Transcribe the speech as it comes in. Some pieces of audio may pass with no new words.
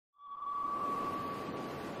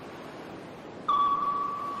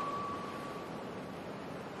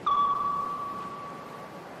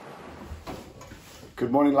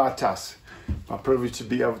Good morning, Lighthouse. My privilege to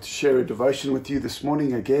be able to share a devotion with you this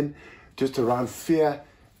morning again, just around fear.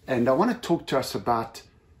 And I want to talk to us about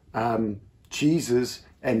Jesus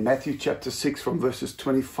and Matthew chapter 6 from verses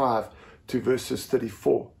 25 to verses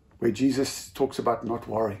 34, where Jesus talks about not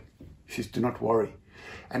worrying. He says, do not worry.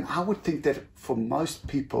 And I would think that for most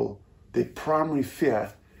people, their primary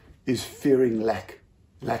fear is fearing lack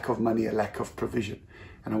of money, a lack of provision.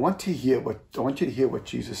 And I want you to hear what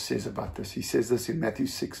Jesus says about this. He says this in Matthew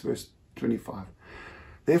 6, verse 25.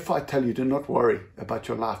 Therefore I tell you, do not worry about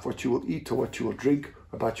your life, what you will eat or what you will drink,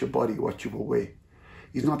 about your body, what you will wear.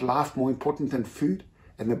 Is not life more important than food,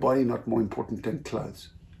 and the body not more important than clothes?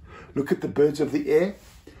 Look at the birds of the air.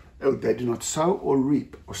 Oh, they do not sow or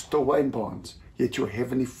reap or store away in barns, yet your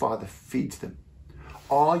heavenly Father feeds them.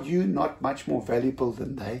 Are you not much more valuable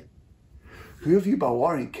than they? Who of you by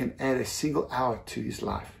worrying can add a single hour to his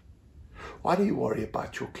life? Why do you worry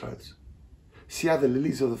about your clothes? See how the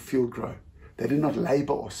lilies of the field grow. They do not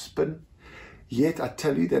labor or spin. Yet I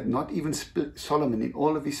tell you that not even Solomon in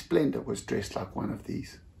all of his splendor was dressed like one of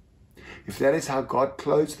these. If that is how God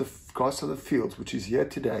clothes the grass of the fields, which is here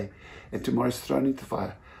today and tomorrow is thrown into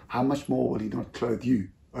fire, how much more will he not clothe you,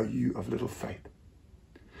 O you of little faith?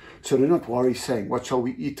 So do not worry, saying, what shall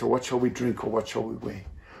we eat, or what shall we drink, or what shall we wear?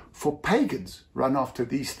 For pagans run after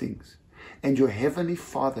these things, and your heavenly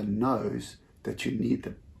Father knows that you need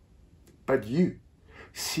them. But you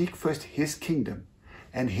seek first his kingdom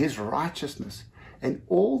and his righteousness, and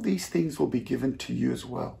all these things will be given to you as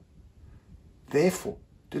well. Therefore,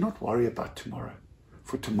 do not worry about tomorrow,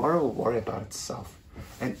 for tomorrow will worry about itself,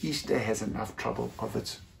 and each day has enough trouble of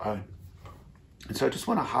its own. And so I just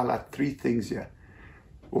want to highlight three things here,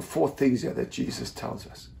 or four things here that Jesus tells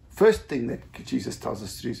us. First thing that Jesus tells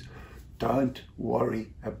us to do is don't worry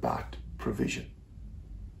about provision.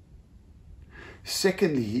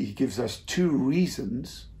 Secondly, he gives us two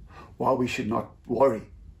reasons why we should not worry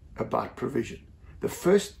about provision. The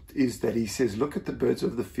first is that he says, look at the birds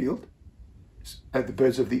of the field, at the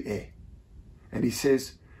birds of the air. And he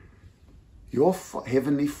says, your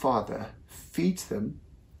heavenly Father feeds them.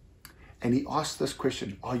 And he asks this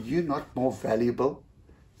question, are you not more valuable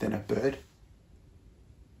than a bird?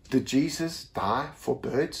 Did Jesus die for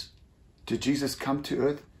birds? Did Jesus come to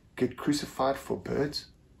earth, get crucified for birds?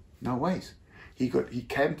 No ways. He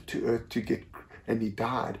came to earth and he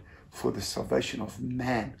died for the salvation of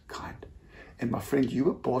mankind. And my friend, you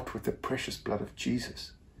were bought with the precious blood of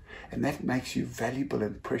Jesus. And that makes you valuable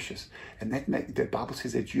and precious. And the Bible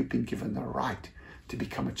says that you've been given the right to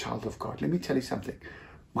become a child of God. Let me tell you something.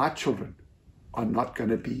 My children are not going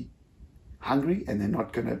to be hungry, and they're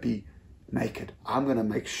not going to be naked. I'm going to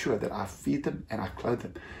make sure that I feed them and I clothe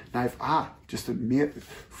them. Now, if I, just a mere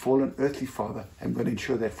fallen earthly father, am going to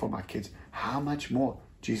ensure that for my kids, how much more,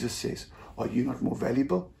 Jesus says, are you not more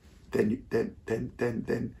valuable than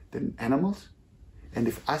animals? And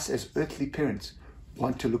if us as earthly parents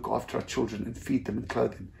want to look after our children and feed them and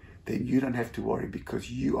clothe them, then you don't have to worry, because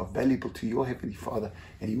you are valuable to your heavenly Father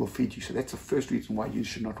and he will feed you. So that's the first reason why you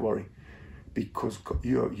should not worry, because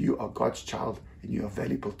you are God's child and you are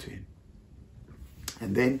valuable to him.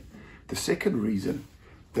 And then the second reason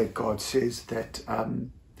that God says that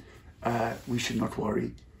we should not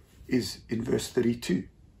worry is in verse 32.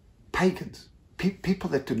 Pagans, people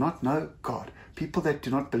that do not know God, people that do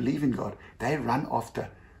not believe in God, they run after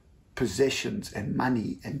possessions and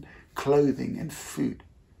money and clothing and food.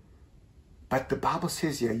 But the Bible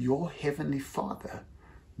says here, your heavenly Father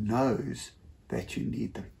knows that you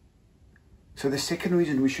need them. So the second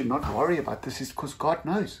reason we should not worry about this is because God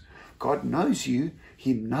knows. God knows you,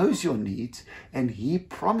 he knows your needs, and he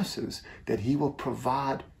promises that he will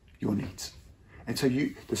provide your needs. And so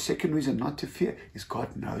the second reason not to fear is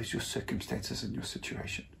God knows your circumstances and your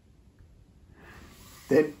situation.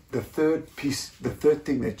 Then the third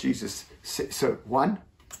thing that Jesus said, so one,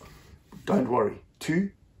 don't worry. Two,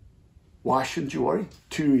 why shouldn't you worry?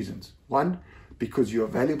 Two reasons. One, because you are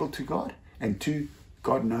valuable to God, and two,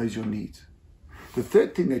 God knows your needs. The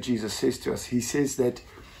third thing that Jesus says to us, he says that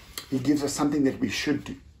he gives us something that we should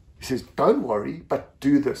do. He says, don't worry, but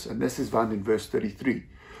do this. And this is found in verse 33.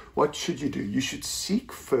 What should you do? You should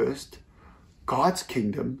seek first God's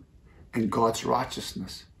kingdom and God's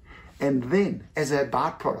righteousness. And then, as a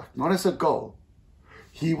byproduct, not as a goal,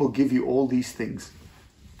 he will give you all these things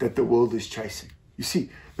that the world is chasing. You see,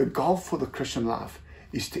 the goal for the Christian life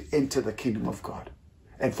is to enter the kingdom of God,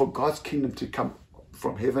 and for God's kingdom to come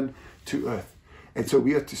from heaven to earth. And so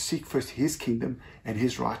we are to seek first his kingdom and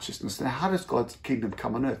his righteousness. Now, how does God's kingdom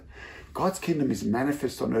come on earth? God's kingdom is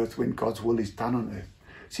manifest on earth when God's will is done on earth.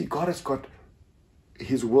 See, God has got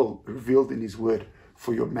his will revealed in his word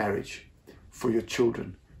for your marriage, for your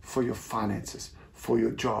children, for your finances, for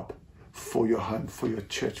your job, for your home, for your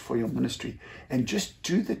church, for your ministry, and just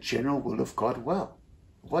do the general will of God well.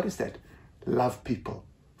 What is that? Love people,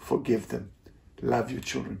 forgive them, love your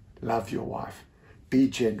children, love your wife, be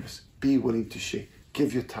generous, be willing to share,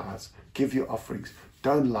 give your tithes, give your offerings,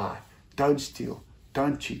 don't lie, don't steal,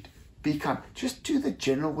 don't cheat, be kind. Just do the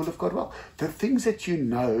general will of God well. The things that you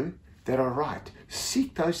know that are right,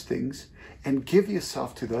 seek those things and give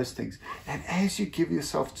yourself to those things. And as you give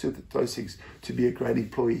yourself to those things, to be a great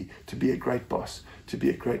employee, to be a great boss, to be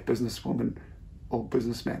a great businesswoman or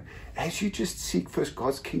businessman, as you just seek first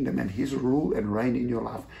God's kingdom and his rule and reign in your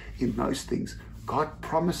life in those things, God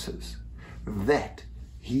promises that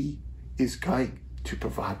he is going to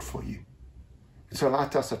provide for you. And so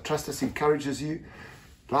Lighthouse, I trust this encourages you.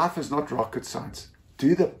 Life is not rocket science.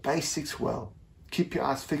 Do the basics well. Keep your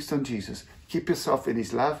eyes fixed on Jesus. Keep yourself in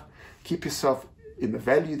his love. Keep yourself in the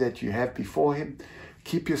value that you have before him.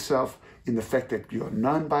 Keep yourself in the fact that you are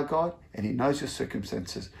known by God and he knows your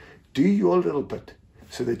circumstances. Do your little bit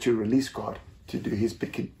so that you release God to do his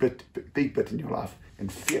big bit in your life,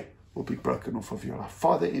 and fear will be broken off of your life.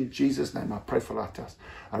 Father, in Jesus' name, I pray for Lighthouse.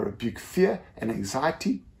 I rebuke fear and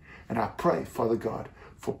anxiety, and I pray, Father God,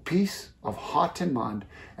 for peace of heart and mind,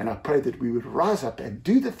 and I pray that we would rise up and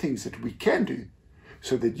do the things that we can do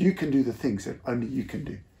so that you can do the things that only you can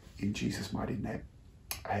do. In Jesus' mighty name,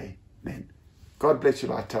 amen. God bless you,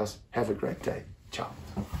 Lighthouse. Have a great day. Ciao.